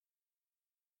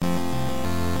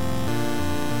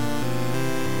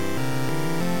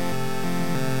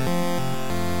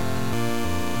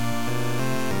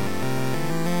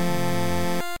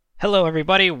Hello,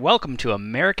 everybody. Welcome to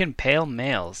American Pale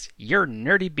Males, your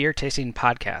nerdy beer tasting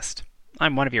podcast.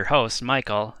 I'm one of your hosts,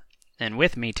 Michael, and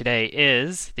with me today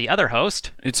is the other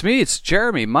host. It's me, it's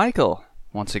Jeremy, Michael.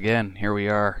 Once again, here we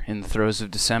are in the throes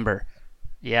of December.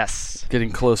 Yes.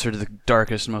 Getting closer to the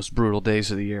darkest, most brutal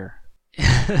days of the year.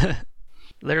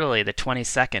 Literally, the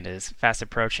 22nd is fast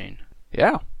approaching.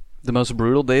 Yeah, the most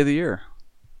brutal day of the year.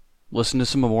 Listen to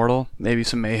some Immortal, maybe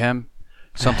some Mayhem,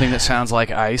 something that sounds like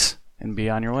ice, and be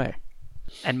on your way.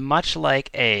 And much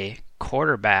like a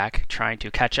quarterback trying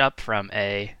to catch up from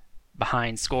a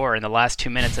behind score in the last 2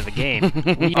 minutes of a game,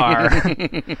 we are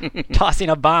tossing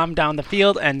a bomb down the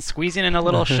field and squeezing in a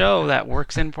little show that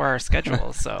works in for our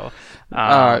schedule. So,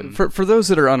 for those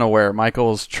that are unaware,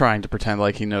 Michael's trying to pretend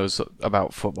like he knows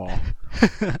about football.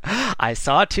 I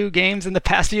saw 2 games in the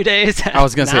past few days. I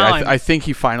was going to say, I think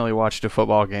he finally watched a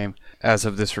football game as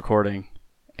of this recording,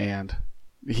 and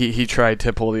he tried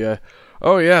to pull the...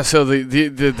 oh yeah, so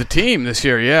the team this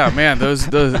year, yeah, man,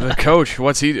 the coach,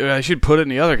 what's he? I should put in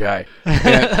the other guy,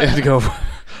 and go.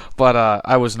 But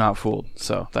I was not fooled,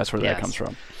 so that's where that comes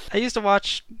from. I used to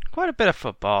watch quite a bit of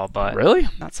football, but really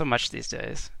not so much these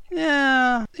days.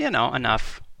 Yeah,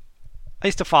 enough. I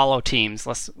used to follow teams.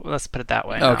 Let's put it that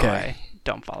way. Okay. Now I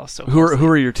don't follow so. Who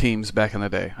are your teams back in the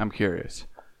day? I'm curious.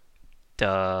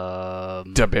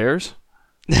 The Bears.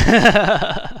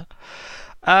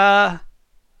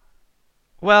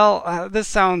 Well, this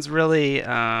sounds really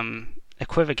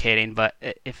equivocating, but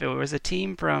if it was a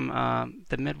team from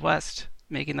the Midwest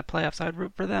making the playoffs, I'd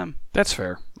root for them. That's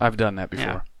fair. I've done that before.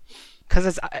 Yeah. Because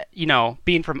it's,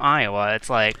 being from Iowa, it's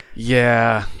like...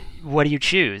 Yeah. What do you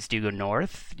choose? Do you go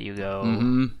north? Do you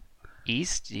go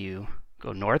east? Do you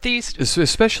go northeast?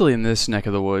 Especially in this neck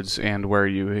of the woods and where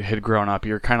you had grown up,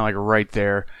 you're kind of like right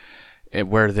there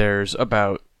where there's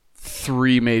about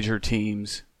 3 major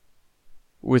teams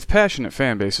with passionate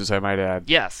fan bases, I might add.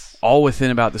 Yes. All within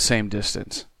about the same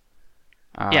distance.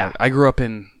 Yeah. I grew up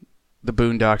in the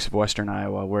boondocks of western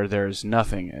Iowa where there's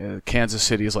nothing. Kansas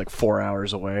City is like 4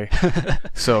 hours away.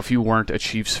 So if you weren't a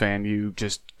Chiefs fan, you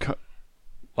just...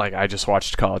 I just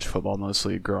watched college football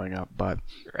mostly growing up, but...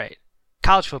 Right.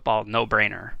 College football,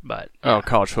 no-brainer, but... Yeah. Oh,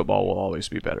 college football will always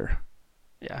be better.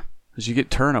 Yeah. Because you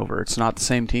get turnover. It's not the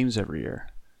same teams every year.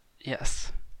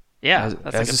 Yes. Yeah, As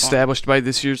that's a good established by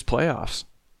this year's playoffs.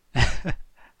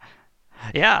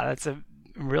 Yeah, that's a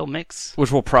real mix.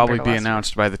 Which will probably be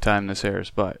announced by the time this airs.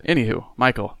 But anywho,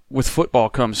 Michael, with football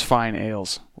comes fine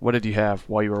ales. What did you have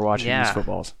while you were watching these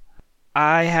footballs?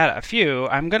 I had a few.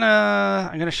 I'm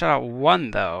gonna shout out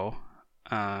one though,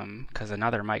 because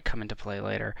another might come into play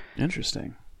later.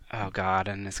 Interesting. Oh God,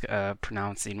 and it's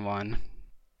pronouncing one.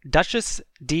 Duchess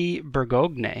de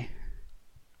Bourgogne,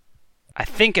 I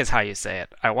think is how you say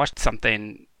it. I watched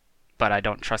something, but I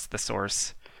don't trust the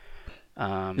source.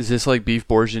 Is this like beef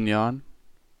bourguignon?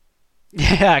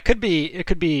 Yeah, it could be. It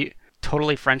could be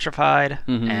totally Frenchified,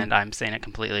 and I'm saying it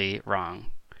completely wrong.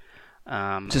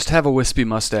 Just have a wispy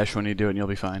mustache when you do it, and you'll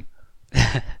be fine.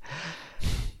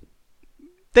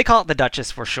 They call it the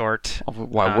Duchess for short. Oh,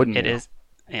 why wouldn't it? You? Is,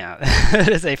 yeah, it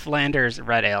is a Flanders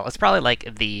red ale. It's probably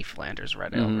like the Flanders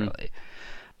red ale, really.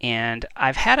 And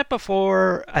I've had it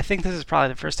before. I think this is probably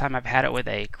the first time I've had it with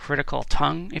a critical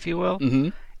tongue, if you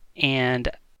will.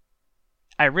 And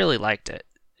I really liked it.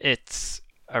 It's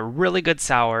a really good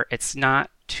sour. It's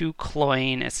not too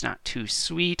cloying. It's not too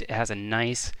sweet. It has a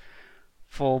nice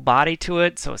full body to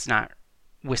it, so it's not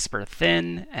whisper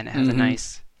thin, and it has a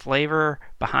nice flavor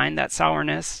behind that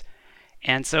sourness.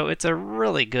 And so it's a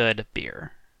really good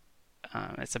beer.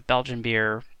 It's a Belgian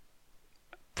beer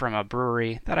from a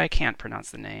brewery that I can't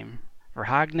pronounce the name.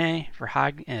 Verhagne?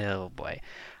 Oh boy.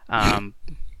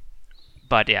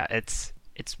 But yeah, it's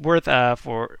worth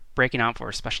for breaking out for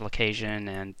a special occasion,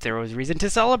 and there was reason to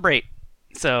celebrate.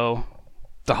 So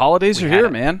the holidays are here,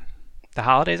 man. The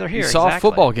holidays are here. You saw a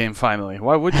football game finally.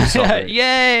 Why would you celebrate?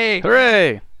 Yay!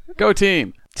 Hooray! Go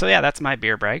team! So yeah, that's my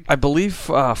beer brag. I believe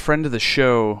a friend of the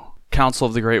show, Council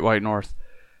of the Great White North,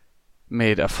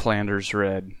 made a Flanders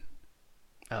Red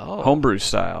homebrew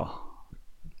style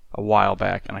a while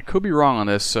back, and I could be wrong on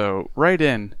this, so write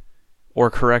in or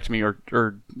correct me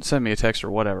or send me a text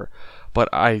or whatever. But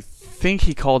I think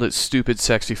he called it Stupid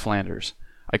Sexy Flanders.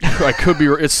 I could be.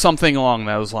 It's something along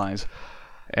those lines,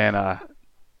 and I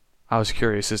was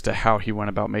curious as to how he went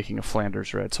about making a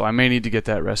Flanders Red, so I may need to get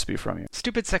that recipe from you.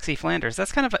 Stupid Sexy Flanders.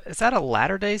 That's kind of is that a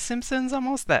latter-day Simpsons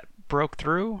almost that broke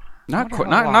through? Not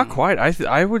quite.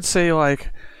 I would say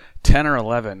like 10 or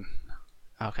 11.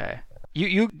 Okay.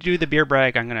 You do the beer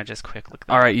brag. I'm gonna just quick look.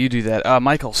 All right, you do that,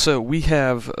 Michael. So we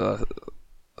have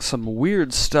some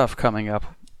weird stuff coming up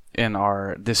in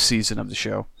this season of the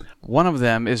show. One of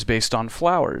them is based on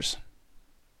flowers.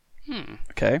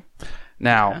 Okay.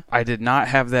 Now, I did not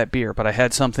have that beer, but I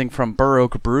had something from Burr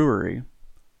Oak Brewery.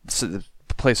 It's the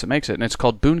place that makes it, and it's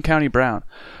called Boone County Brown.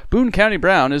 Boone County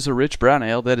Brown is a rich brown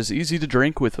ale that is easy to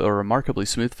drink with a remarkably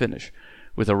smooth finish.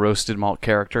 With a roasted malt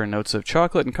character and notes of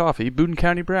chocolate and coffee, Boone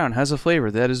County Brown has a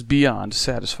flavor that is beyond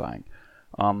satisfying.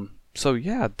 So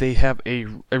yeah, they have a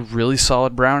really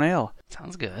solid brown ale.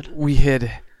 Sounds good. We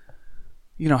had,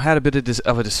 had a bit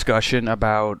of a discussion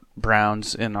about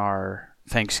browns in our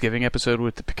Thanksgiving episode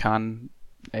with the pecan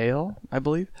ale, I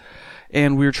believe.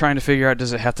 And we were trying to figure out,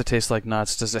 does it have to taste like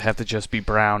nuts? Does it have to just be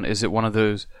brown? Is it one of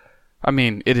those...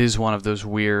 it is one of those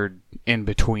weird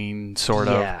in-between sort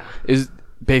of... Is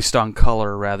based on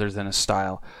color rather than a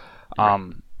style.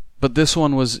 But this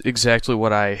one was exactly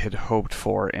what I had hoped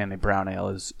for in a brown ale,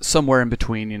 is somewhere in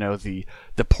between,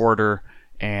 the porter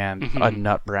and a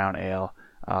nut brown ale.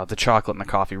 The chocolate and the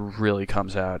coffee really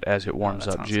comes out as it warms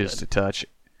up just a touch.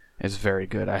 It's very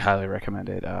good. I highly recommend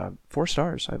it. 4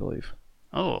 stars, I believe.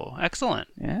 Oh, excellent.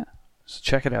 Yeah. So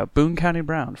check it out. Boone County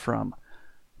Brown from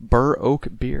Burr Oak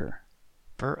Beer.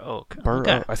 Burr Oak. Burr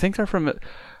Oak. I think they're from...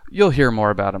 You'll hear more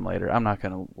about them later. I'm not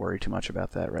going to worry too much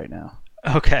about that right now.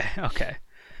 Okay.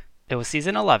 It was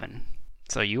season 11,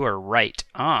 so you were right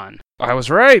on. I was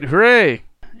right. Hooray!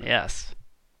 Yes.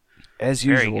 As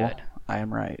usual, I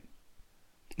am right.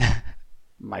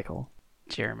 Michael.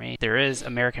 Jeremy. There is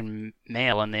American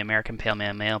Male in the American Pale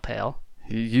Male Pale.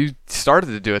 You started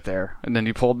to do it there, and then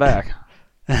you pulled back.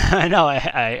 I know.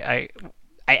 I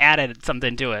added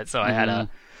something to it, so I had to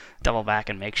double back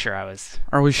and make sure I was...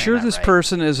 Are we sure this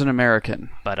person is an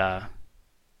American? But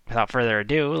without further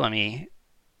ado, let me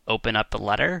open up the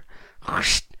letter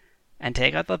and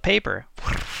take out the paper.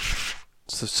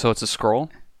 So it's a scroll?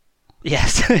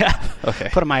 Yes. Okay.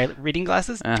 Put on my reading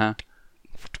glasses. Uh-huh.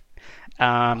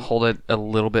 Hold it a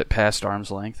little bit past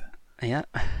arm's length. Yeah.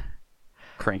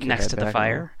 Crank your next head to back the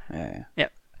fire. Yeah.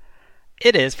 Yep.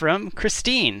 It is from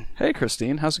Christine. Hey,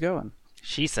 Christine. How's it going?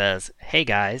 She says, "Hey,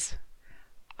 guys.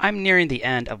 I'm nearing the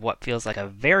end of what feels like a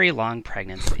very long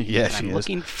pregnancy. Yes, I'm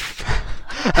looking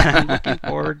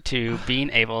forward to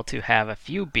being able to have a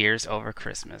few beers over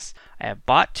Christmas. I have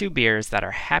bought 2 beers that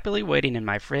are happily waiting in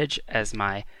my fridge as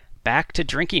my back to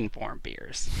drinking form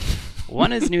beers.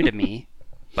 One is new to me,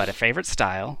 but a favorite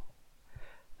style.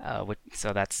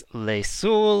 So that's Le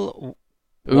Soul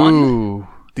 1. Ooh,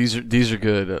 these are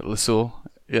good. Le Soul,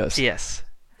 yes. Yes.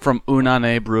 From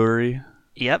Unane Brewery.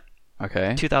 Yep.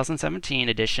 Okay. 2017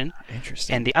 edition.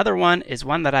 Interesting. And the other one is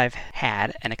one that I've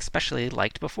had and especially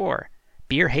liked before.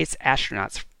 Beer Hates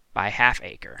Astronauts by Half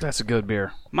Acre. That's a good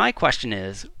beer. My question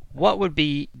is, what would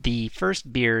be the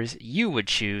first beers you would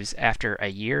choose after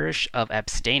a yearish of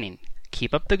abstaining?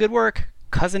 Keep up the good work,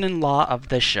 cousin-in-law of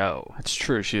the show." That's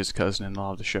true. She is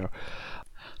cousin-in-law of the show.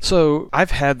 So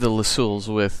I've had the Le Souls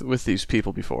with these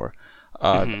people before.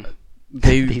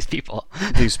 These people.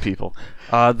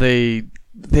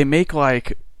 They make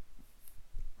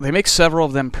several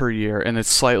of them per year, and it's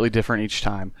slightly different each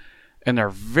time. And they're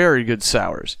very good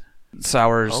sours.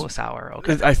 Oh, sour.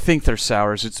 Okay. I think they're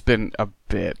sours. It's been a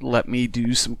bit. Let me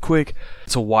do some quick.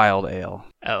 It's a wild ale.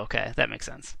 Oh, okay. That makes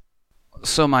sense.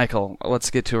 So, Michael, let's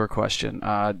get to her question.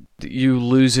 You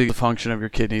losing the function of your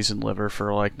kidneys and liver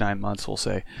for like 9 months, we'll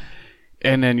say.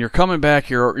 And then you're coming back,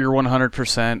 you're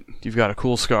 100%, you've got a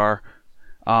cool scar.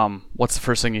 What's the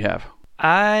first thing you have?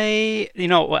 I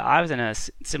was in a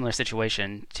similar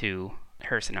situation to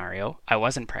her scenario. I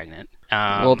wasn't pregnant.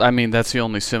 That's the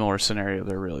only similar scenario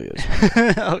there really is.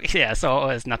 Yeah, so it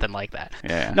was nothing like that.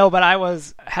 Yeah. No, but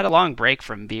had a long break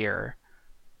from beer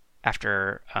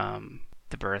after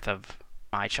the birth of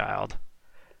my child.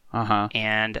 Uh-huh.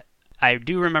 And I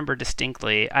do remember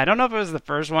distinctly, I don't know if it was the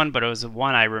first one, but it was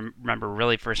one I remember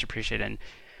really first appreciating,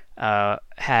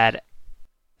 had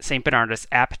St. Bernardus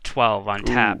App 12 on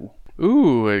tap.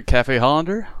 Ooh, a Cafe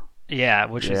Hollander? Yeah,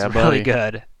 which is really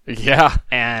good. Yeah.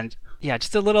 And yeah,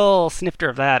 just a little snifter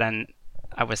of that, and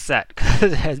I was set because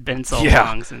it has been so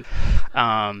long since.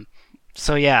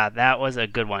 So yeah, that was a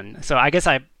good one. So I guess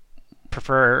I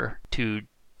prefer to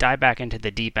dive back into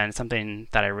the deep end, something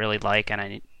that I really like and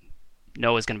I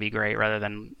know is going to be great, rather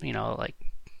than like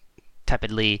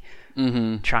tepidly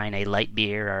trying a light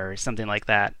beer or something like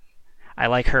that. I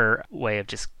like her way of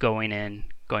just going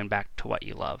back to what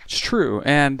you love. It's true,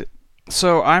 and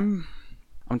so I'm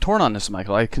torn on this,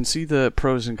 Michael. I can see the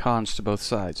pros and cons to both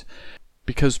sides,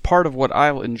 because part of what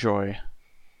I'll enjoy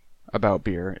about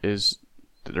beer is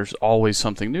that there's always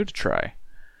something new to try.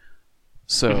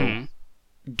 So,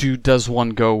 does one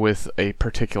go with a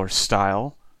particular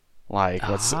style, Like,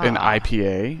 what's an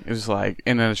IPA is like,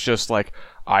 and then it's just like,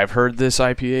 I've heard this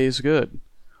IPA is good.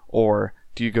 Or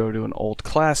do you go to an old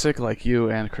classic like you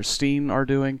and Christine are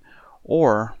doing?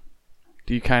 Or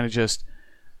do you kind of just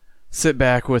sit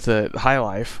back with a High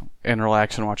Life and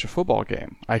relax and watch a football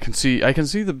game? I can see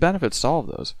the benefits to all of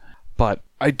those. But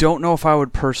I don't know if I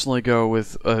would personally go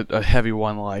with a heavy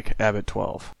one like Abbott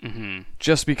 12. Mm-hmm.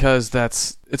 Just because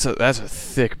that's a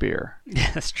thick beer.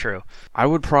 Yeah, that's true. I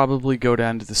would probably go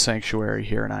down to the Sanctuary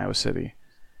here in Iowa City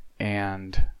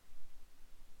and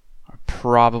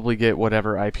probably get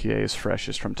whatever IPA is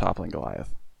freshest from Toppling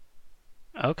Goliath.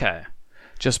 Okay.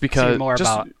 Just because... So you're more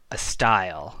about a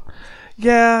style.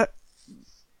 Yeah,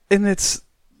 and it's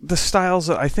the styles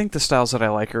that... I think the styles that I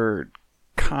like are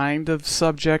kind of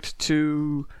subject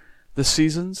to the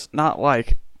seasons. Not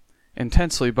like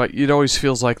intensely, but it always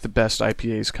feels like the best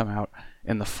IPAs come out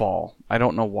in the fall. I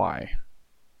don't know why.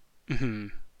 Mm-hmm.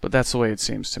 But that's the way it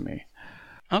seems to me.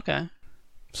 Okay.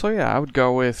 So yeah, I would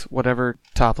go with whatever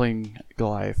Toppling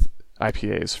Goliath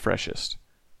IPA is freshest.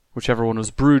 Whichever one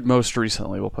was brewed most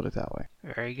recently, we'll put it that way.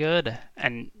 Very good.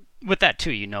 And with that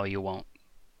too, you won't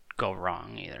go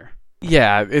wrong either.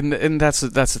 Yeah, and that's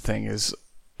the thing is,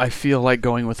 I feel like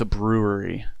going with a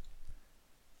brewery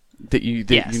that you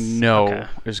know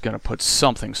is going to put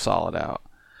something solid out.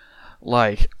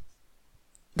 Like,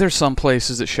 there's some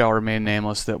places that shall remain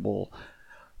nameless that will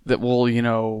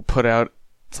put out.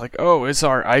 It's like, oh, it's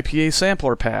our IPA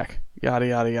sampler pack, yada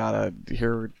yada yada.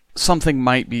 Here, something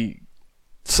might be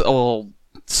a little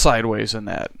sideways in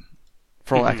that,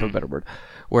 for lack of a better word.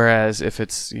 Whereas if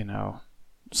it's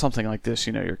something like this,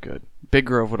 you're good. Big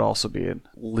Grove would also be a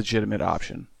legitimate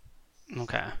option.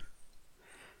 Okay.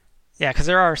 Yeah, because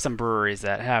there are some breweries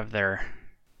that have their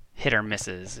hit or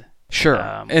misses. Sure,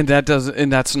 and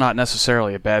that's not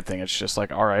necessarily a bad thing. It's just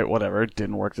like, all right, whatever, it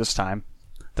didn't work this time.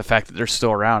 The fact that they're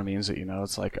still around means that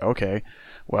it's like, okay,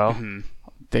 well,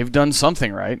 they've done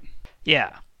something right.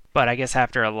 Yeah, but I guess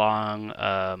after a long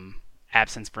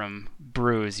absence from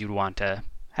brews, you'd want to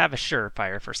have a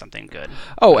surefire for something good.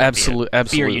 Oh, absolutely.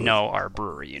 Beer, or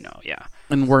brewery, yeah.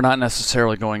 And we're not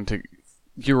necessarily going to.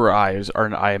 You or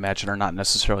I imagine, are not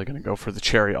necessarily going to go for the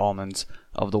cherry almonds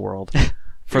of the world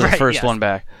for the first one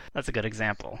back. That's a good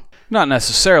example. Not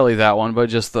necessarily that one, but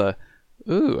just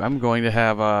I'm going to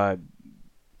have a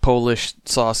Polish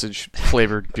sausage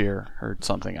flavored beer or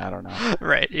something. I don't know.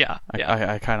 Right, yeah.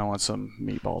 I kind of want some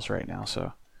meatballs right now,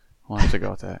 so we'll have to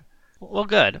go with that. Well,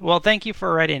 good. Well, thank you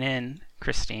for writing in,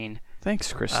 Christine.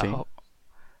 Thanks, Christine.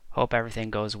 Hope everything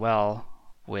goes well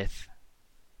with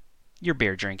your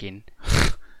beer drinking.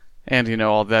 And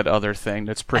all that other thing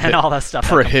that's and all that stuff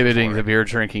prohibiting the beer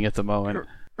drinking at the moment.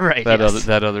 Right. That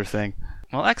other thing.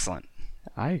 Well, excellent.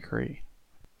 I agree.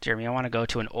 Jeremy, I want to go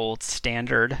to an old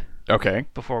standard. Okay.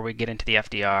 Before we get into the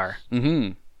FDR.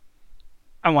 Mm-hmm.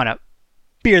 I want to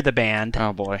beer the band.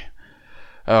 Oh boy.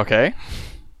 Okay.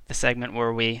 The segment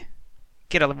where we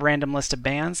get a random list of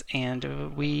bands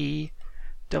and we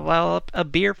develop a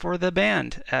beer for the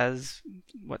band as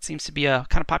what seems to be a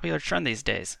kind of popular trend these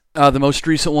days. The most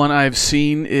recent one I've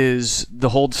seen is the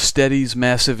Hold Steady's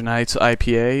Massive Nights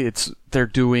IPA. They're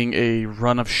doing a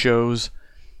run of shows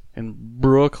in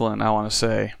Brooklyn, I want to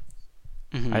say.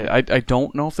 Mm-hmm. I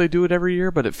don't know if they do it every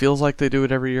year, but it feels like they do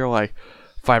it every year, like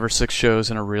 5 or 6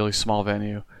 shows in a really small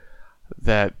venue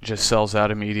that just sells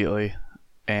out immediately.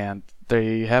 And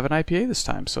they have an IPA this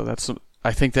time, so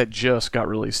I think that just got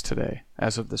released today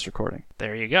as of this recording.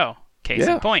 There you go. Case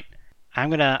in point. I'm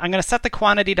gonna set the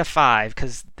quantity to 5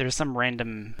 because there's some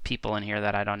random people in here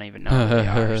that I don't even know who they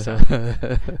are. So.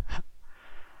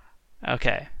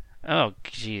 Okay. Oh,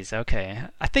 geez. Okay.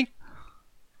 I think.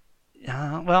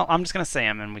 Well, I'm just gonna say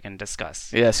them and we can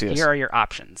discuss. Yes. Here are your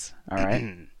options. All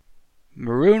right.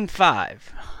 Maroon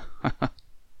 5.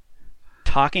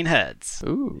 Talking Heads.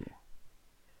 Ooh.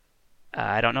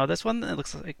 I don't know this one. It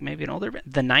looks like maybe an older band.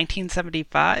 The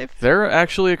 1975. They're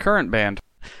actually a current band.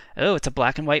 Oh, it's a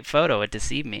black and white photo. It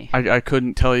deceived me. I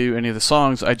couldn't tell you any of the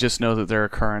songs. I just know that they're a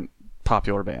current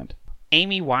popular band.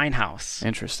 Amy Winehouse.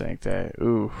 Interesting.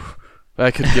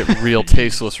 That could get real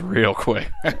tasteless real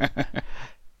quick.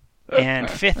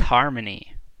 And Fifth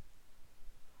Harmony.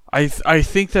 I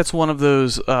think that's one of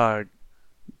those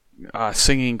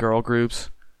singing girl groups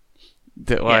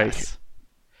that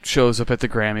shows up at the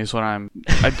Grammys when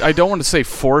I don't want to say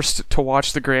forced to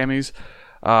watch the Grammys.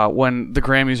 When the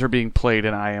Grammys are being played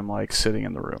and I am sitting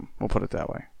in the room. We'll put it that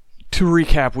way. To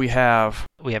recap, we have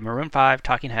Maroon 5,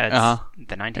 Talking Heads,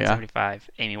 the 1975,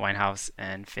 Amy Winehouse,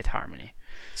 and Fifth Harmony.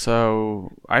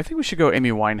 So I think we should go Amy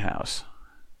Winehouse.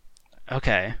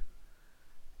 Okay.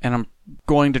 And I'm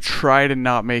going to try to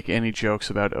not make any jokes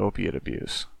about opiate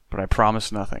abuse. but I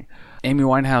promise nothing. Amy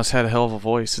Winehouse had a hell of a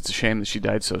voice. It's a shame that she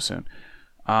died so soon.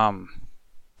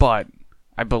 But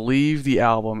I believe the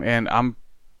album, and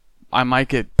I might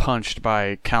get punched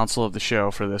by counsel of the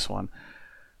show for this one,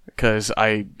 because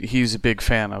he's a big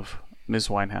fan of Ms.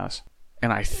 Winehouse.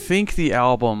 And I think the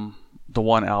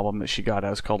one album that she got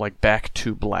out is called like Back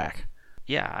to Black.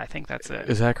 Yeah, I think that's it.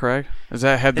 Is that correct?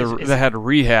 That had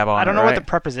Rehab on it, I don't know right? what the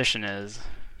preposition is.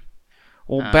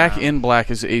 Well, Back in Black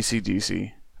is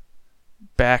AC/DC.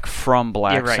 Back from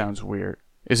Black sounds weird.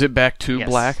 Is it Back to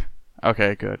Black?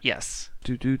 Okay, good. Yes.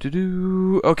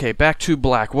 Okay, Back to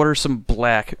Black. What are some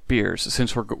black beers?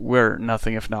 Since we're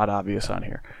nothing if not obvious on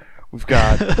here. We've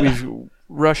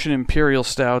Russian Imperial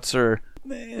Stouts are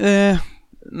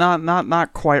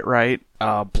not quite right.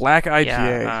 Black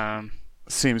IPA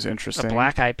seems interesting. A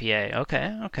black IPA.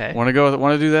 Okay. Want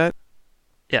to do that?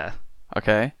 Yeah.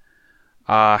 Okay.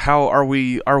 How are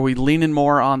we leaning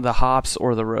more on the hops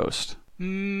or the roast?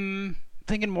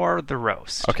 Thinking more of the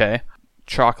roast. Okay.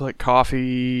 Chocolate,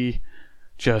 coffee,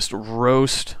 just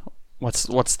roast. What's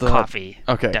the coffee?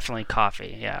 Okay. Definitely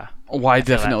coffee, yeah. Why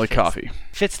definitely coffee?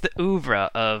 Fits the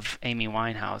oeuvre of Amy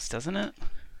Winehouse, doesn't it?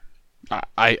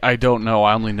 I don't know.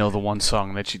 I only know the one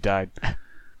song that she died.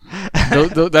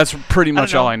 That's pretty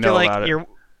much all I know about it.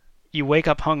 You wake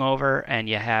up hungover and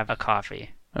you have a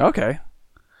coffee. Okay.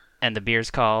 And the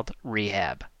beer's called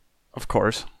Rehab. Of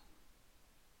course.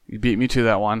 You beat me to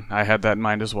that one. I had that in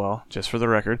mind as well, just for the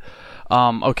record.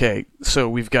 Okay, so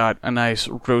we've got a nice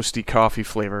roasty coffee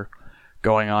flavor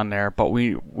going on there, but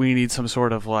we need some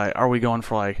sort of like, are we going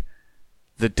for like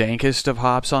the dankest of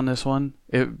hops on this one?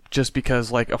 Just because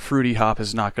like a fruity hop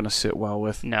is not going to sit well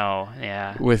with. No,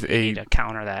 yeah. With you need to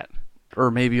counter that.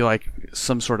 Or maybe like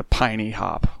some sort of piney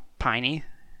hop. Piney?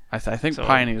 I think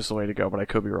piney is the way to go, but I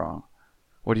could be wrong.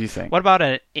 What do you think? What about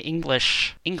an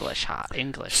English hop?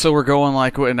 English. So we're going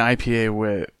like an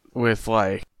IPA with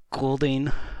like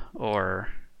Goulding or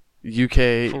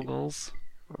UK Fugels.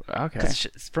 Okay.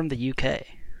 It's from the UK.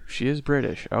 She is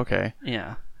British. Okay.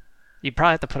 Yeah. You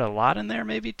probably have to put a lot in there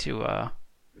maybe to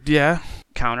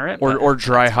counter it. Or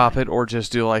dry hop it, or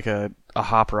just do like a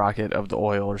hop rocket of the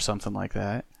oil or something like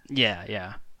that.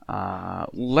 Yeah.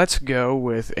 Let's go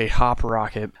with a hop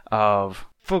rocket of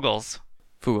Fugels.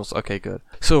 Okay, good.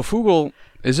 So Fugel,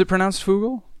 is it pronounced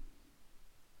Fugel?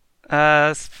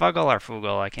 Fugel or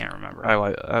Fugel, I can't remember. I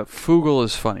like Fugel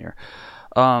is funnier.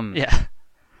 Yeah.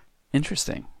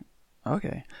 Interesting.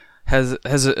 Okay.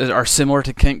 Are similar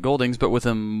to Kent Goldings, but with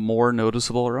a more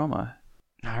noticeable aroma.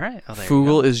 All right. Oh,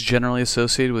 Fugel is generally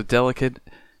associated with delicate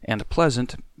and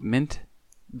pleasant mint,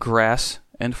 grass,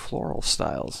 and floral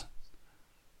styles.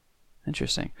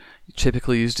 Interesting.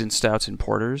 Typically used in stouts and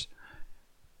porters.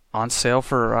 On sale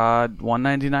for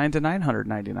 $199 to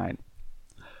 $999.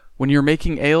 When you're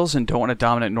making ales and don't want a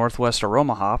dominant Northwest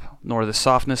aroma hop, nor the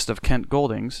softness of Kent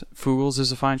Goldings, Fugel's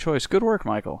is a fine choice. Good work,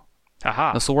 Michael.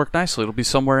 Aha. This will work nicely. It'll be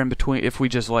somewhere in between. If we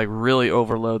just like really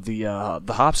overload the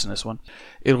hops in this one,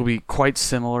 it'll be quite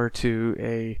similar to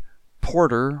a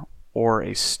porter or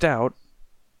a stout,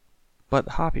 but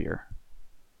hoppier.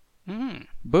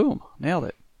 Boom. Nailed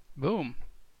it. Boom.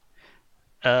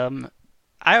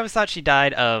 I always thought she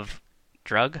died of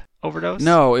drug overdose.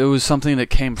 No, it was something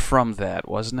that came from that,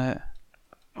 wasn't it?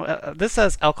 Well, this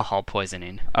says alcohol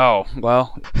poisoning. Oh,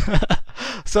 well.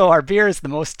 So our beer is the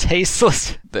most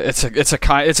tasteless.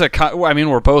 I mean,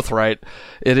 we're both right.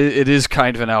 It is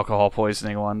kind of an alcohol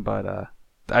poisoning one, but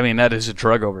I mean that is a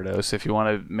drug overdose. If you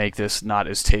want to make this not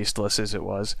as tasteless as it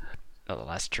was. Oh,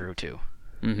 that's true too.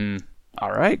 Mm-hmm.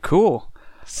 All right, cool.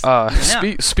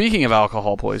 Speaking of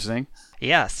alcohol poisoning.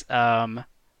 Yes.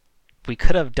 We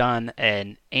could have done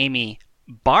an Amy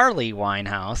Barley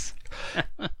Winehouse.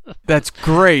 That's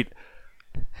great.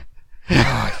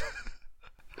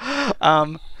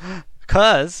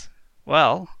 Cause,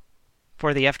 well,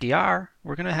 for the FDR,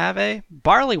 we're gonna have a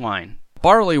barley wine.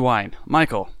 Barley wine,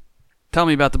 Michael. Tell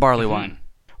me about the barley wine.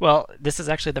 Well, this is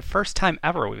actually the first time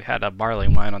ever we've had a barley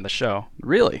wine on the show.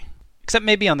 Really? Except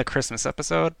maybe on the Christmas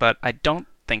episode, but I don't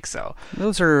think so.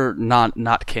 Those are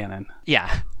not canon.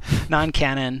 Yeah,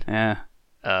 non-canon. Yeah.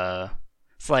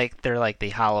 It's like they're like the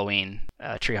Halloween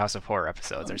Treehouse of Horror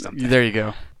episodes or something. There you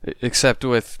go. Except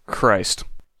with Christ.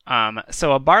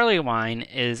 So a barley wine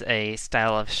is a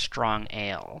style of strong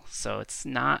ale. So it's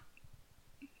not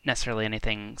necessarily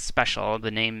anything special.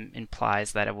 The name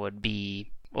implies that it would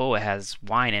be, it has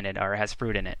wine in it or it has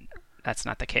fruit in it. That's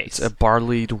not the case. It's a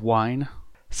barleyed wine.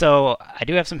 So I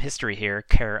do have some history here,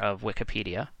 care of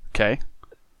Wikipedia. Okay.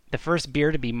 The first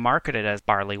beer to be marketed as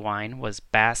barley wine was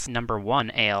Bass No.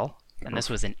 1 Ale, and this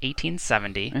was in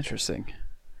 1870. Interesting.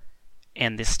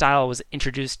 And the style was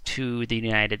introduced to the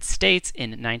United States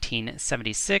in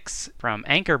 1976 from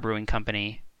Anchor Brewing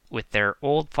Company with their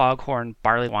Old Foghorn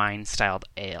barley wine styled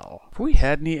ale. Have we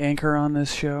had any Anchor on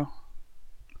this show?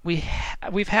 We've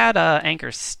had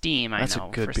Anchor Steam, That's know,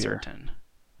 a good for beer. certain.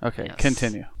 Okay, Yes.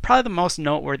 continue. Probably the most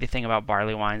noteworthy thing about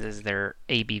barley wines is their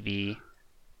ABV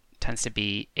tends to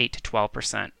be 8 to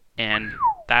 12%. And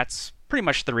that's pretty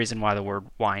much the reason why the word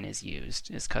wine is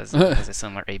used, is because it has a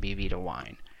similar ABV to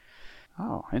wine.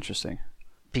 Oh, interesting.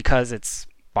 Because it's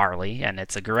barley and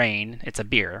it's a grain, it's a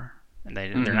beer, and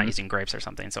they're not using grapes or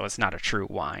something, so it's not a true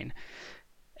wine.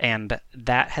 And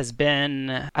that has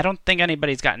been, I don't think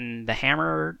anybody's gotten the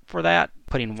hammer for that,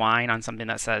 putting wine on something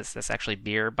that says that's actually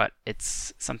beer, but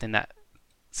it's something that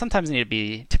sometimes need to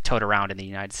be tiptoed around in the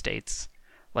United States.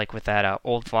 Like with that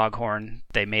Old Foghorn,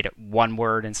 they made it one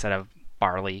word instead of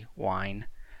barley wine.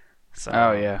 So,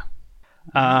 oh,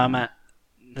 yeah.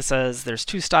 This says there's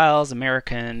two styles.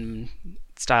 American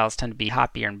styles tend to be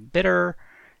hoppier and bitter,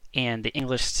 and the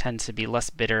English tend to be less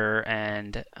bitter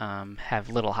and have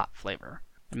little hop flavor.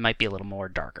 It might be a little more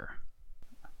darker.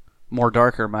 More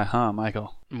darker,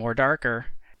 Michael. More darker.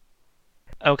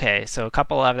 Okay, so a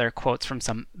couple other quotes from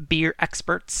some beer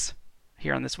experts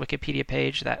here on this Wikipedia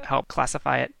page that help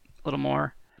classify it a little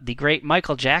more. The great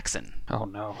Michael Jackson. Oh,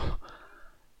 no.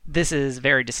 This is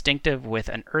very distinctive with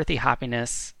an earthy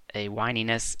hoppiness, a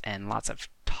wininess, and lots of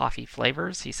toffee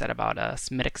flavors, he said about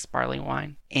Smithwick's barley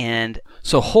wine. And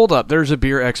so hold up, there's a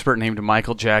beer expert named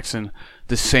Michael Jackson.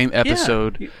 The same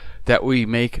episode that we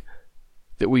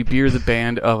beer the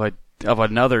band of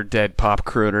another dead pop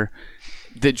crooner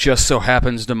that just so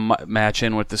happens to match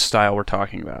in with the style we're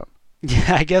talking about.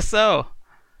 Yeah, I guess so.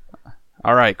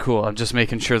 All right, cool. I'm just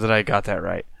making sure that I got that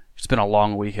right. It's been a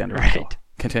long weekend. Right.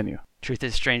 Continue. Truth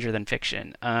is stranger than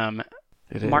fiction.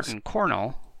 It Martin is.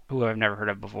 Cornell, who I've never heard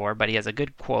of before, but he has a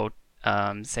good quote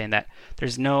saying that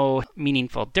there's no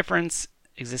meaningful difference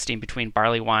existing between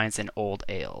barley wines and old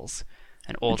ales.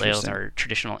 And old ales are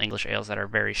traditional English ales that are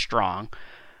very strong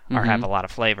or have a lot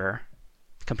of flavor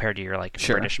compared to your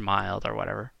British mild or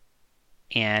whatever.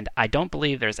 And I don't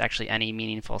believe there's actually any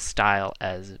meaningful style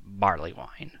as barley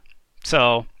wine.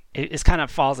 So it kind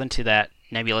of falls into that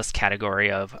nebulous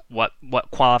category of what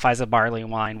qualifies a barley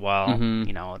wine. Well,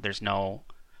 there's no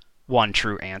one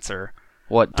true answer.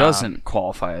 What doesn't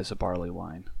qualify as a barley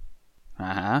wine?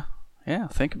 Yeah,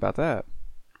 think about that.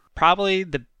 Probably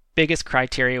the biggest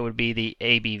criteria would be the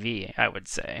ABV, I would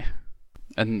say.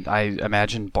 And I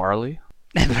imagine barley?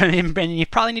 And you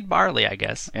probably need barley, I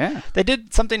guess. Yeah. They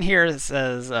did something here that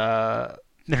says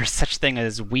there's such thing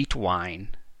as wheat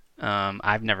wine.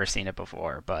 I've never seen it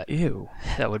before, but ew,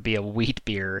 that would be a wheat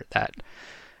beer that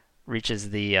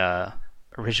reaches the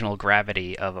original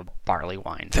gravity of a barley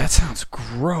wine. That sounds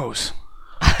gross.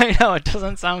 I know, it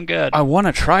doesn't sound good. I want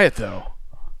to try it, though.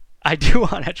 I do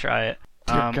want to try it.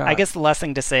 Dear God. I guess the last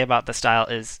thing to say about the style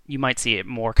is you might see it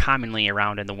more commonly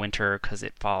around in the winter because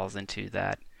it falls into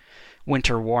that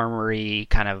winter warmery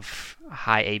kind of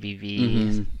high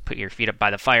ABV, put your feet up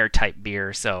by the fire type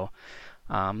beer. So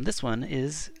this one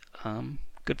is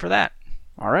good for that.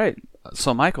 All right.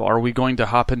 So, Michael, are we going to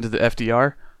hop into the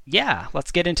FDR? Yeah,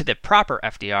 let's get into the proper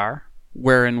FDR.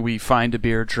 Wherein we find a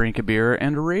beer, drink a beer,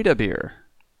 and rate a beer.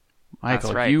 Michael,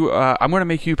 that's right. I'm going to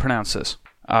make you pronounce this.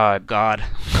 God.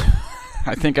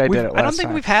 I think I did it last time. I don't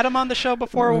think we've had them on the show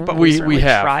before, but we certainly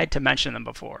have tried to mention them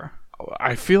before.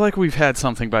 I feel like we've had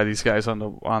something by these guys on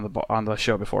the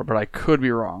show before, but I could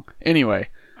be wrong. Anyway.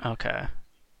 Okay.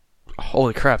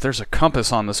 Holy crap, there's a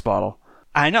compass on this bottle.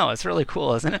 I know, it's really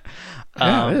cool, isn't it?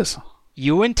 Yeah, it is.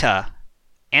 Uinta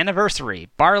Anniversary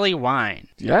Barley Wine.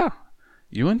 Yeah.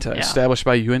 Uinta, established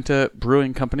by Uinta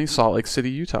Brewing Company, Salt Lake City,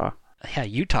 Utah. Yeah,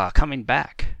 Utah coming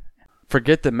back.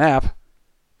 Forget the map.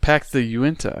 Pack the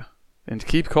Uinta. And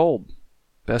keep cold.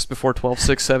 Best before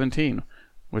 12/6/17,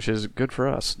 which is good for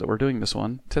us that we're doing this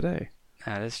one today.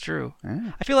 That is true.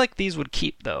 Yeah. I feel like these would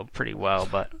keep, though, pretty well,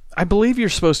 but... I believe you're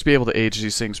supposed to be able to age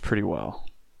these things pretty well.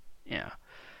 Yeah.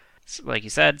 So, like you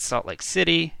said, Salt Lake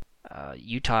City,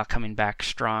 Utah coming back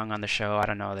strong on the show. I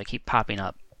don't know, they keep popping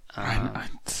up.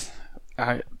 It's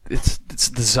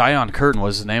the Zion Curtain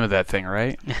was the name of that thing,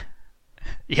 right?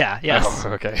 Yeah, yes. Oh,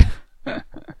 okay.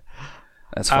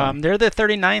 That's fun. They're the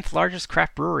 39th largest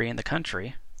craft brewery in the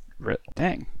country.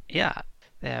 Dang. Yeah.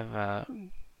 They have a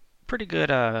pretty good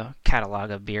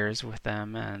catalog of beers with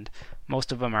them, and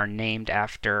most of them are named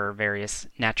after various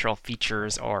natural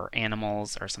features or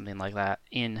animals or something like that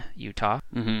in Utah.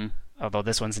 Mm-hmm. Although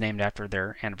this one's named after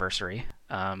their anniversary.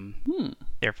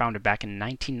 They were founded back in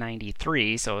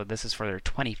 1993, so this is for their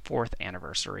 24th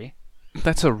anniversary.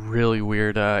 That's a really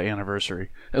weird anniversary.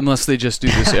 Unless they just do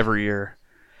this every year.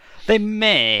 They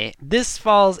may. This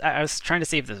falls... I was trying to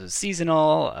see if this was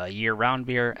seasonal, a year-round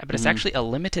beer, but it's actually a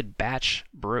limited batch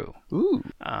brew. Ooh.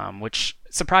 Which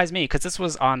surprised me, because this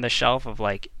was on the shelf of,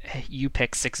 like, you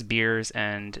pick 6 beers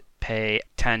and pay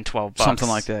 $10, $12. Something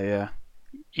like that, yeah.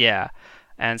 Yeah.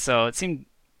 And so it seemed...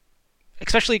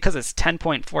 Especially because it's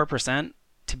 10.4%,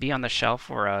 to be on the shelf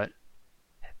for a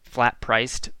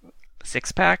flat-priced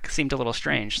 6-pack seemed a little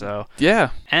strange, so... Yeah.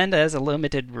 And as a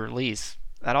limited release...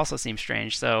 That also seems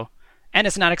strange. So, and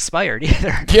it's not expired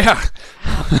either. Yeah.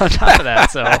 On top of that,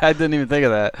 so I didn't even think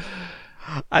of that.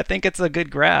 I think it's a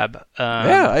good grab.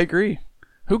 Yeah, I agree.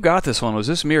 Who got this one? Was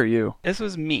this me or you? This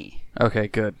was me. Okay,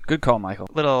 good. Good call, Michael.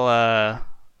 Little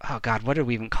oh god, what did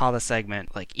we even call the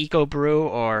segment? Like Eco Brew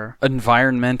or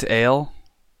Environment Ale?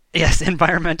 Yes,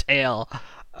 Environment Ale.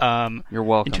 You're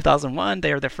welcome. In 2001,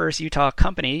 they were the first Utah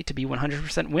company to be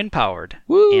 100% wind-powered.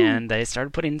 Woo! And they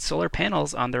started putting solar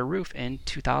panels on their roof in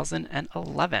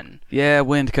 2011. Yeah,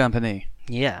 wind company.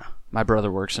 Yeah. My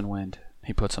brother works in wind.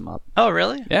 He puts them up. Oh,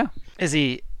 really? Yeah. Is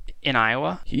he in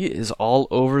Iowa? He is all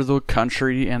over the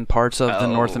country and parts of the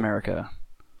North America.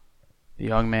 The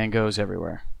young man goes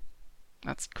everywhere.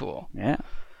 That's cool. Yeah.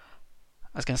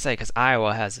 I was going to say, because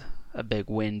Iowa has a big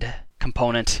wind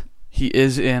component. He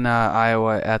is in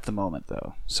Iowa at the moment,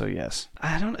 though. So yes.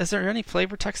 Is there any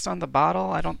flavor text on the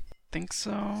bottle? I don't think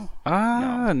so.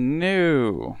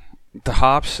 No. The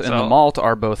hops and the malt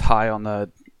are both high on the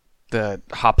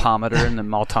hopometer and the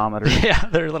maltometer. Yeah,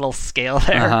 their little scale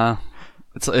there.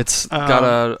 It's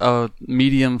got a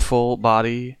medium full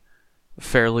body,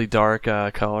 fairly dark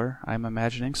color. I'm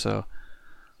imagining. So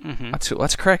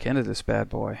let's crack into this bad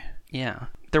boy. Yeah.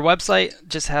 Their website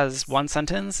just has one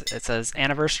sentence. It says,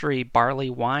 Anniversary Barley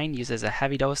Wine uses a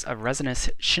heavy dose of resinous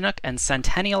Chinook and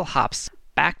Centennial hops,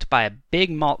 backed by a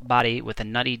big malt body with a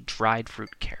nutty dried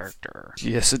fruit character.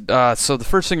 Yes. So the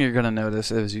first thing you're going to notice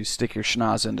as you stick your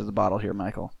schnoz into the bottle here,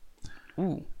 Michael,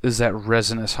 is that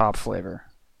resinous hop flavor.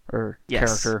 Or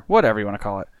character, whatever you want to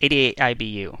call it. 88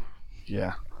 IBU.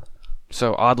 Yeah.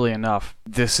 So oddly enough,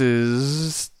 this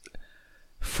is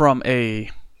from a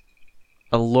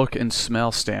look and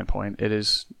smell standpoint, it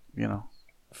is,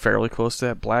 fairly close to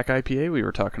that black IPA we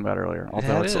were talking about earlier.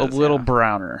 Although it's a little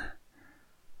browner.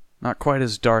 Not quite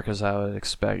as dark as I would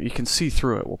expect. You can see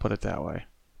through it, we'll put it that way.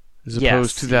 As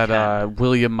opposed to that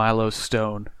William Milo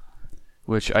Stone,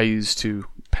 which I use to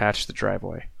patch the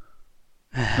driveway.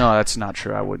 No, that's not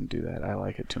true. I wouldn't do that. I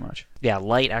like it too much. Yeah,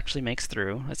 light actually makes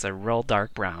through. It's a real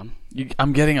dark brown.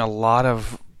 I'm getting a lot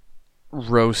of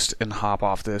roast and hop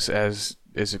off this, as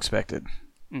is expected.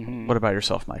 Mm-hmm. What about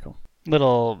yourself, Michael?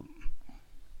 Little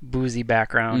boozy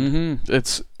background. Mm-hmm.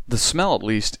 It's the smell, at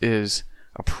least, is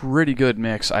a pretty good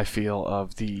mix, I feel,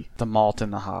 of the malt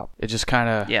and the hop. It just kind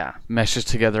of meshes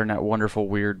together in that wonderful,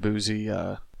 weird, boozy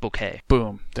bouquet.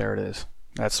 Boom. There it is.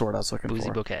 That's the word I was looking for. Boozy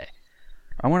bouquet.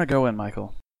 I want to go in,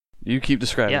 Michael. You keep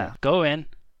describing it. Yeah, go in.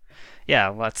 Yeah,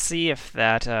 let's see if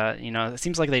that, it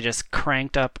seems like they just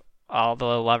cranked up all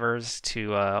the levers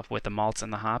to with the malts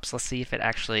and the hops. Let's see if it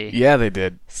actually they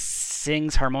did.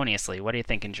 Sings harmoniously. What are you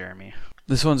thinking, Jeremy?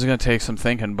 This one's going to take some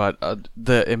thinking, but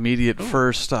the immediate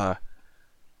first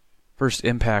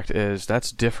impact is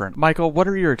that's different. Michael, what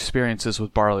are your experiences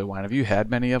with barley wine? Have you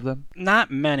had many of them? Not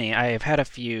many. I've had a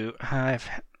few. I've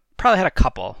probably had a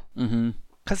couple. Mm-hmm.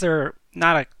 Because they're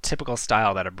not a typical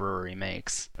style that a brewery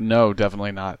makes. No,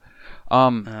 definitely not.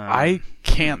 I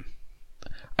can't...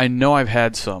 I know I've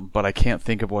had some, but I can't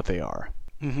think of what they are.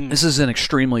 Mm-hmm. This is an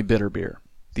extremely bitter beer.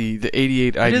 The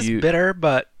 88 IBU... It is bitter,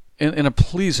 but... In a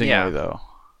pleasing way, though.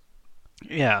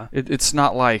 Yeah. It's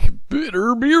not like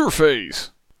bitter beer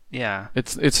face. Yeah.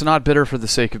 It's not bitter for the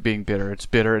sake of being bitter. It's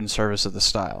bitter in service of the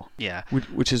style. Yeah.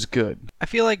 Which is good. I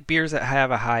feel like beers that have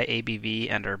a high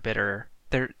ABV and are bitter,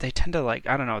 they tend to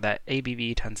that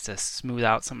ABV tends to smooth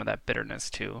out some of that bitterness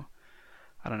too.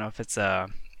 I don't know if it's a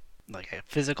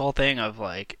physical thing of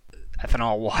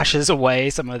ethanol washes away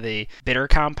some of the bitter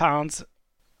compounds.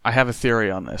 I have a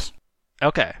theory on this.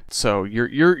 Okay. So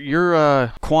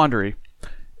your quandary,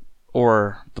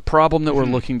 or the problem that we're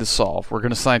looking to solve, we're going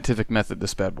to scientific method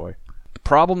this bad boy. The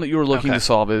problem that you are looking to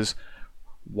solve is,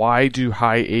 why do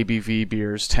high ABV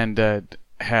beers tend to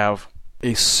have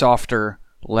a softer,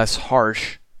 less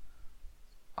harsh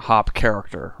hop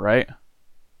character, right?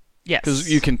 Yes.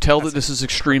 Because you can tell that this is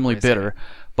extremely bitter,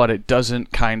 but it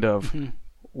doesn't kind of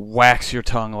wax your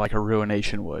tongue like a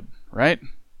Ruination would, right?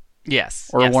 Yes.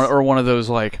 Or one of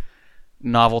those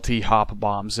novelty hop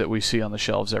bombs that we see on the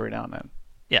shelves every now and then.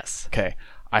 Yes. Okay.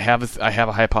 I have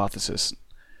a hypothesis.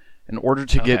 In order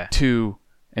to get to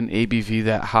an ABV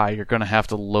that high, you're going to have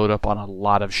to load up on a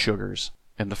lot of sugars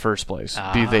in the first place,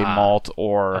 be they malt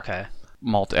or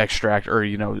malt extract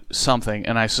or, something.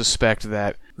 And I suspect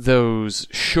that those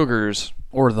sugars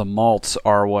or the malts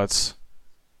are what's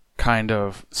kind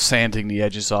of sanding the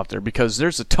edges off there, because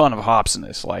there's a ton of hops in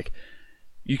this. Like,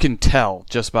 you can tell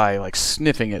just by like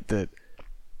sniffing it that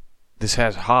this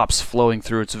has hops flowing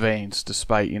through its veins,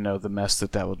 despite, the mess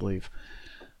that would leave.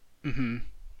 Mm-hmm.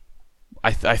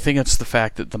 I think it's the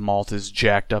fact that the malt is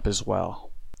jacked up as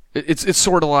well. It's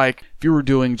sort of like if you were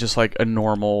doing just like a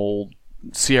normal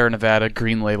Sierra Nevada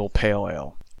Green Label Pale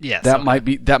Ale. Yes. That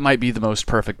might be the most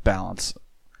perfect balance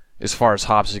as far as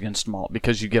hops against malt,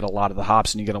 because you get a lot of the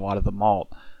hops and you get a lot of the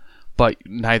malt, but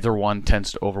neither one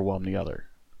tends to overwhelm the other.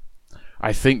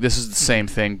 I think this is the same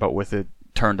thing, but with it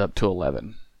turned up to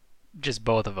 11. Just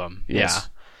both of them. Yes.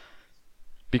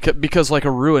 Yeah. Because like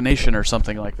a Ruination or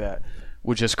something like that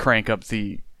would just crank up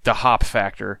the hop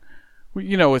factor,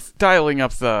 with dialing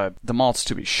up the malts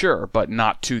to be sure, but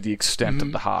not to the extent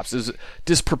of the hops. Is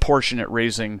disproportionate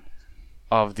raising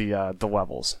of the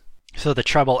levels. So the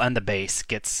treble and the bass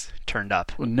gets turned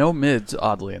up. Well, no mids,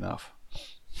 oddly enough.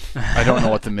 I don't know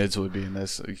what the mids would be in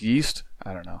this. Yeast?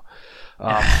 I don't know.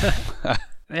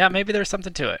 Yeah, maybe there's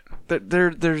something to it.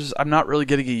 There's. I'm not really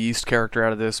getting a yeast character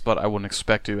out of this, but I wouldn't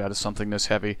expect to out of something this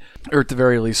heavy, or at the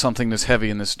very least, something this heavy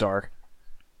and this dark.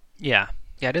 Yeah,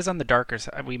 it is on the darker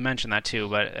side. We mentioned that too,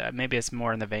 but maybe it's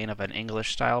more in the vein of an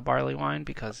English-style barley wine,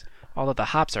 because although the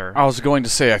hops are... I was going to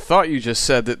say, I thought you just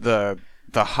said that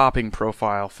the hopping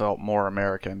profile felt more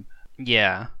American.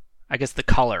 Yeah, I guess the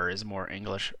color is more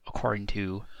English, according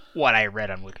to what I read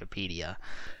on Wikipedia.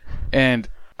 And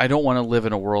I don't want to live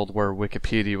in a world where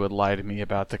Wikipedia would lie to me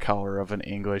about the color of an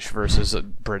English versus a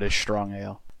British strong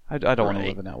ale. I don't want to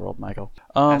live in that world, Michael.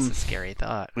 That's a scary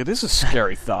thought. It is a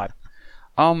scary thought.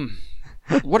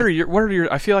 What are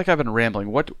your? I feel like I've been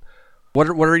rambling. What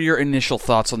are your initial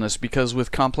thoughts on this? Because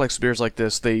with complex beers like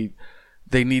this, they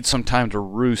need some time to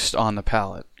roost on the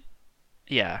palate.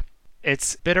 Yeah,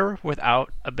 it's bitter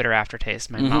without a bitter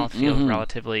aftertaste. My mouth feels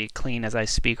relatively clean as I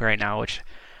speak right now, which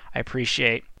I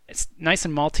appreciate. It's nice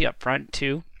and malty up front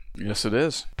too. Yes, it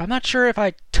is. But I'm not sure if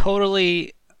I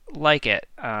totally like it.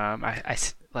 I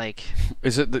like.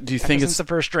 Is it? Do you think since the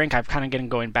first drink, I've kind of been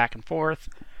going back and forth.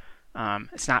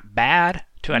 It's not bad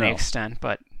to any extent,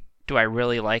 but do I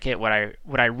really like it? Would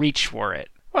I reach for it?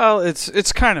 Well,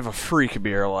 it's kind of a freak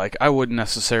beer. Like, I wouldn't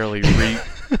necessarily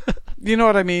you know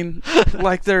what I mean?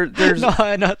 Like there's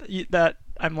no, not that.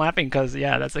 I'm laughing because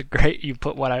that's a great. You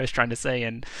put what I was trying to say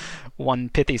in one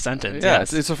pithy sentence. Yeah,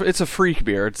 yes. it's a freak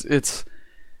beer. It's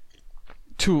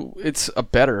a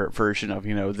better version of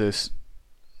this.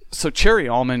 So cherry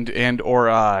almond and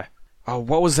or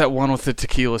what was that one with the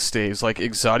tequila staves, like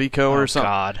Exotico or something?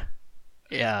 Oh God,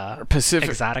 yeah, or Pacific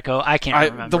Exotico. I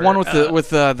can't remember the one with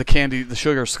the candy, the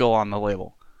sugar skull on the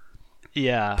label.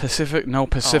 Yeah,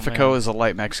 Pacifico is a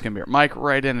light Mexican beer. Mike,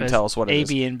 write in and tell us what it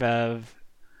is. AB InBev.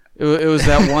 It was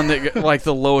that one that like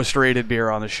the lowest rated beer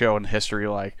on the show in history.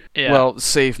 Like, well,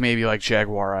 save maybe like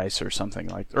Jaguar Ice or something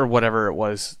or whatever it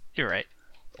was. You're right.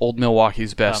 Old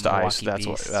Milwaukee's Best Milwaukee Ice.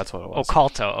 That's what it was.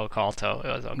 Ocalto. It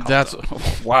was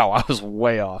Ocalto. Wow. I was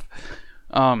way off.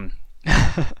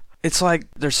 It's like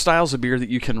there's styles of beer that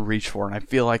you can reach for, and I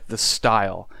feel like the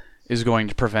style is going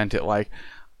to prevent it. Like,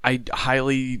 I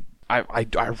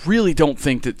really don't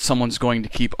think that someone's going to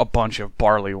keep a bunch of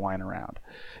barley wine around.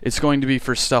 It's going to be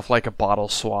for stuff like a bottle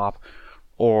swap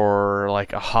or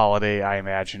like a holiday, I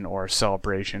imagine, or a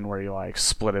celebration where you like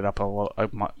split it up a little.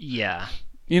 Yeah.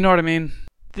 You know what I mean?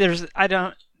 I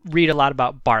don't read a lot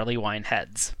about barley wine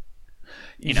heads.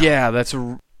 Yeah, that's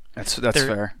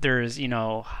fair. There's,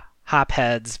 hop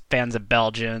heads, fans of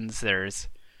Belgians. There's,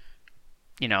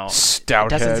 stout it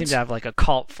doesn't heads. seem to have like a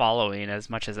cult following as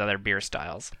much as other beer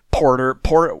styles. Porter.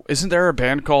 Isn't there a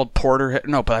band called Porterhead?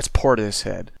 No, but that's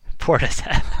Portishead.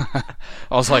 Portishead.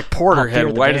 I was like,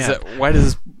 Porterhead.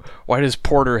 Why does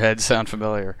Porterhead sound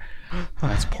familiar?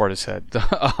 That's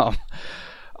Portishead.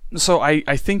 So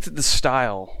I think that the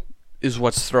style is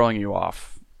what's throwing you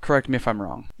off. Correct me if I'm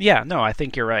wrong. Yeah, no, I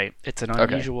think you're right. It's an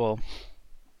unusual... Okay.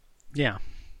 Yeah.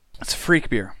 It's a freak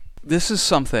beer. This is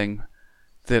something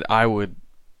that I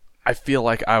feel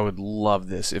like I would love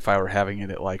this if I were having it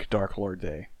at like Dark Lord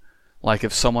Day. Like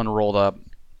if someone rolled up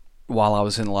while I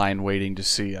was in line waiting to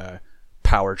see a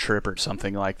Power Trip or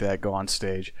something like that go on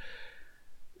stage.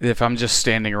 If I'm just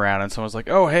standing around and someone's like,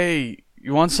 oh, hey,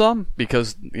 you want some?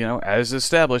 Because, as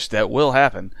established, that will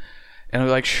happen. And I'm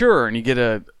like, sure. And you get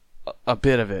a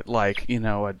bit of it, like, a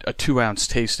 2-ounce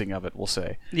tasting of it, we'll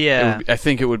say. Yeah. I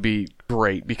think it would be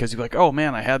great because you'd be like, oh,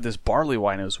 man, I had this barley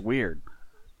wine. It was weird.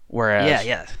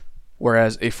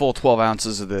 Whereas a full 12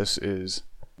 ounces of this is...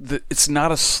 it's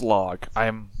not a slog.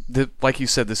 Like you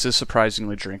said, this is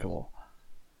surprisingly drinkable.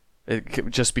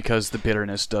 Just because the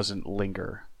bitterness doesn't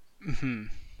linger. Mm-hmm.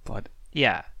 But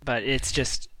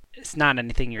it's not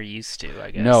anything you're used to,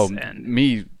 I guess. No,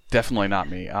 definitely not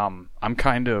me. I'm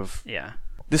kind of... Yeah.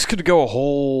 This could go a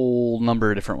whole number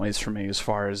of different ways for me as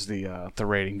far as the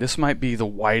rating. This might be the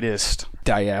widest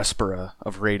diaspora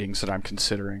of ratings that I'm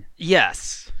considering.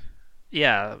 Yes.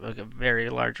 Yeah, like a very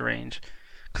large range.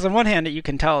 Because on one hand, you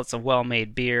can tell it's a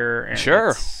well-made beer. And sure.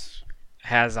 It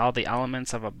has all the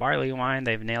elements of a barley wine.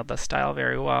 They've nailed the style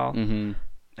very well. Mm-hmm.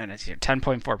 And it's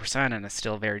 10.4%, and it's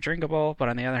still very drinkable. But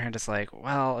on the other hand, it's like,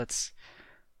 well, it's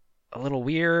a little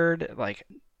weird. Like,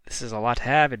 this is a lot to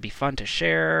have. It'd be fun to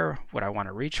share. Would I want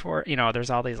to reach for it? There's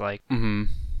all these, like,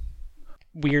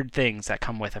 weird things that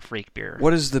come with a freak beer.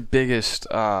 What is the biggest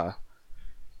part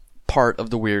of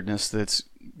the weirdness that's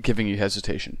giving you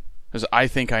hesitation? Because I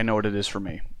think I know what it is for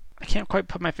me. I can't quite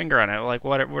put my finger on it. Like,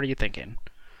 what are you thinking?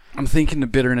 I'm thinking the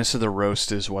bitterness of the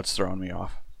roast is what's throwing me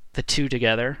off. The two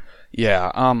together?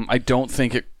 Yeah. I don't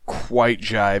think it quite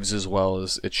jives as well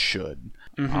as it should.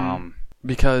 Mm-hmm.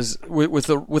 Because with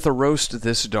a roast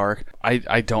this dark,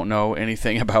 I don't know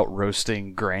anything about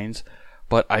roasting grains,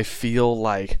 but I feel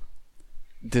like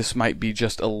this might be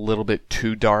just a little bit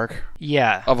too dark.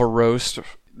 Yeah. Of a roast.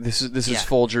 This is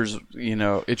Folgers,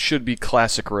 it should be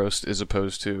classic roast as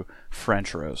opposed to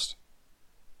French roast.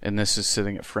 And this is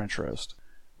sitting at French roast,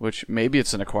 which maybe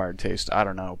it's an acquired taste, I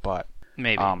don't know, but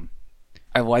maybe.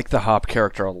 I like the hop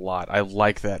character a lot. I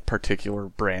like that particular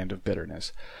brand of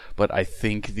bitterness, but I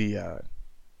think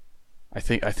I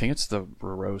think it's the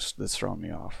roast that's throwing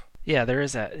me off. Yeah,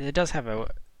 it does have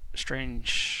a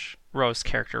strange roast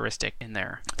characteristic in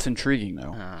there. It's intriguing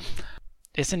though.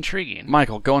 It's intriguing.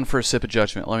 Michael, going for a sip of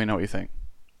judgment. Let me know what you think.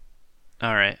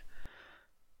 All right.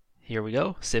 Here we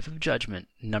go. Sip of judgment.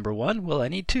 Number 1. Will I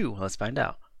need 2? Let's find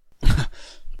out. The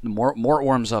more it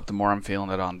warms up, the more I'm feeling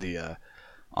it on the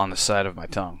side of my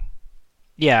tongue.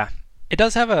 Yeah. It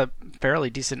does have a fairly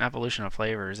decent evolution of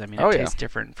flavors. I mean, it tastes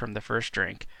different from the first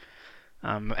drink.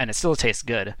 And it still tastes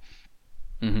good.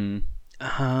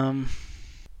 Mm-hmm.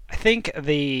 I think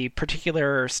the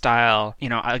particular style,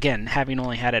 again, having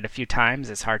only had it a few times,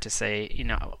 it's hard to say,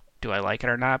 do I like it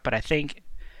or not? But I think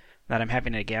that I'm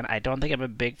having it again. I don't think I'm a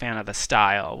big fan of the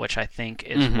style, which I think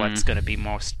is what's going to be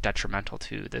most detrimental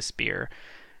to this beer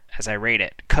as I rate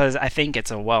it. Because I think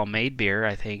it's a well-made beer.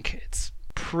 I think it's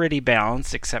pretty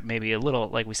balanced, except maybe a little,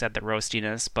 like we said, the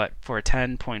roastiness. But for a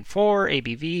 10.4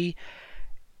 ABV,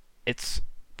 it's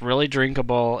really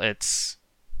drinkable. It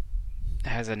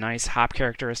has a nice hop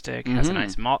characteristic, has a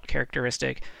nice malt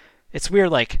characteristic. It's weird,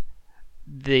 like,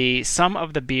 the sum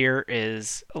of the beer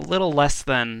is a little less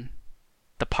than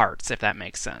the parts, if that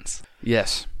makes sense.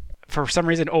 Yes. For some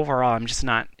reason, overall, I'm just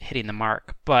not hitting the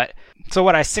mark. But, so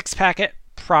would I 6-pack it?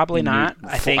 Probably not.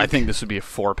 I think this would be a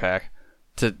 4-pack.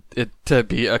 To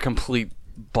be a complete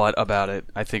butt about it,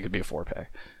 I think it'd be a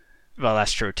 4-pack. Well,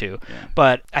 that's true, too. Yeah.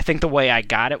 But I think the way I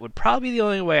got it would probably be the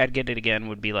only way I'd get it again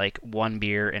would be like one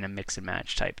beer in a mix and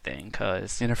match type thing.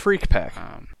 In a freak pack.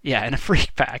 In a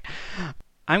freak pack.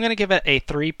 I'm going to give it a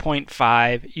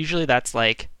 3.5. Usually that's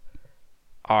this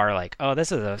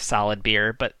is a solid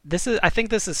beer. But I think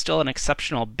this is still an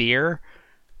exceptional beer.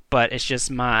 But it's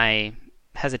just my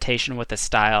hesitation with the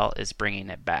style is bringing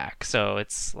it back. So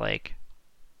it's like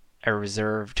a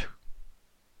reserved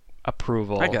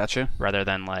approval. I gotcha. Rather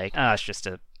than it's just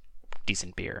a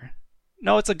decent beer.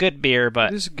 No, it's a good beer,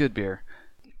 but it is a good beer.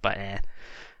 But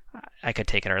I could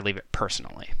take it or leave it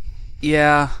personally.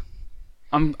 Yeah,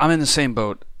 I'm in the same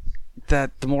boat.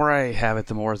 That the more I have it,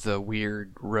 the more the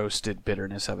weird roasted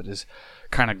bitterness of it is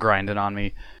kind of grinding on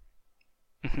me.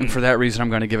 Mm-hmm. And for that reason, I'm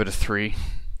going to give it a 3.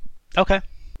 Okay.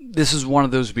 This is one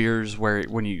of those beers where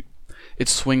it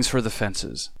swings for the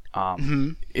fences.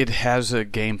 It has a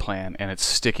game plan and it's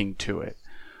sticking to it,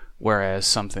 whereas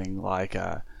something like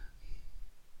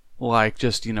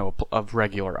just a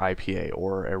regular IPA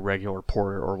or a regular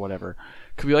porter or whatever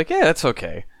could be like, yeah, that's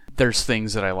okay. There's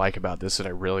things that I like about this that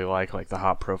I really like the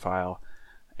hop profile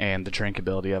and the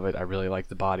drinkability of it. I really like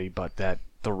the body, but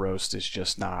the roast is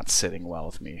just not sitting well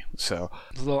with me. So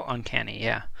it's a little uncanny,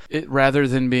 yeah. It rather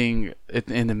than being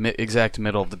in the exact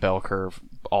middle of the bell curve,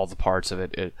 all the parts of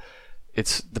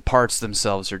it's the parts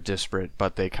themselves are disparate,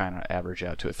 but they kind of average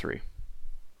out to a 3.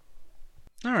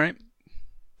 All right.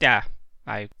 Yeah,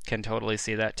 I can totally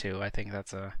see that too. I think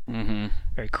that's a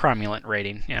very cromulent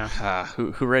rating. Yeah.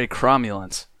 Hooray,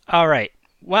 cromulence. All right.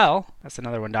 Well, that's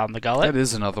another one down the gullet. That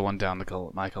is another one down the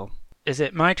gullet, Michael. Is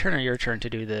it my turn or your turn to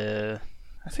do the...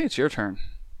 I think it's your turn.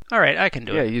 All right, I can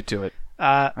do Yeah, it. you do it.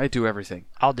 I do everything.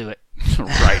 I'll do it.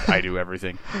 Right, I do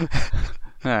everything.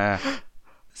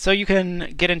 So you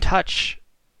can get in touch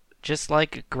just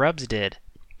like Grubbs did.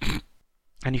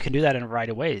 And you can do that in a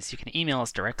variety of ways. You can email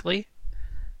us directly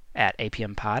at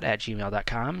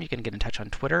apmpod@gmail.com. You can get in touch on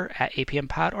Twitter at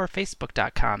apmpod or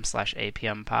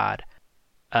facebook.com/apmpod.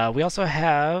 We also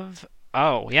have,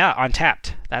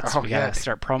 Untapped. We gotta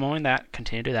start promoting that.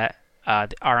 Continue to do that.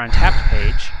 Our Untapped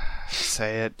page.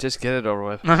 Say it. Just get it over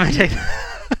with.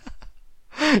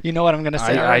 You know what I'm going to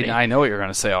say already. I know what you're going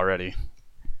to say already.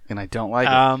 And I don't like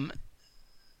it.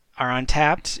 Our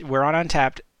Untapped, we're on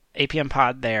Untapped, APM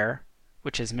Pod there,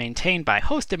 which is maintained by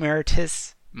host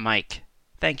emeritus Mike.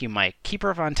 Thank you, Mike. Keeper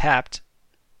of Untapped,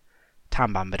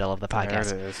 Tom Bombadil of the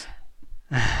podcast. There it is.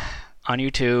 On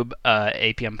YouTube,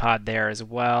 APM Pod there as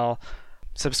well.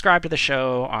 Subscribe to the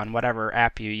show on whatever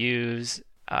app you use.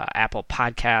 Apple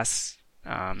Podcasts.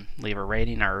 Leave a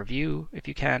rating or review if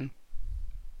you can.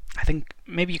 I think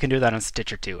maybe you can do that on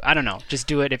Stitcher too. I don't know. Just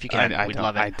do it if you can. We'd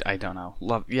love it. I don't know.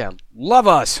 Love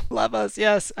us. Love us,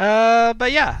 yes.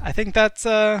 But yeah, I think that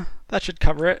should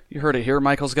cover it. You heard it here.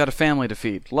 Michael's got a family to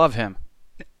feed. Love him.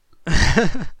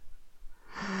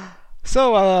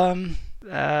 So,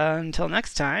 until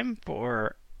next time,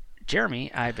 for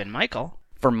Jeremy, I've been Michael.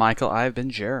 For Michael, I've been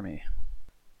Jeremy.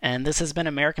 And this has been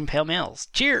American Pale Males.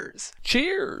 Cheers!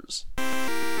 Cheers!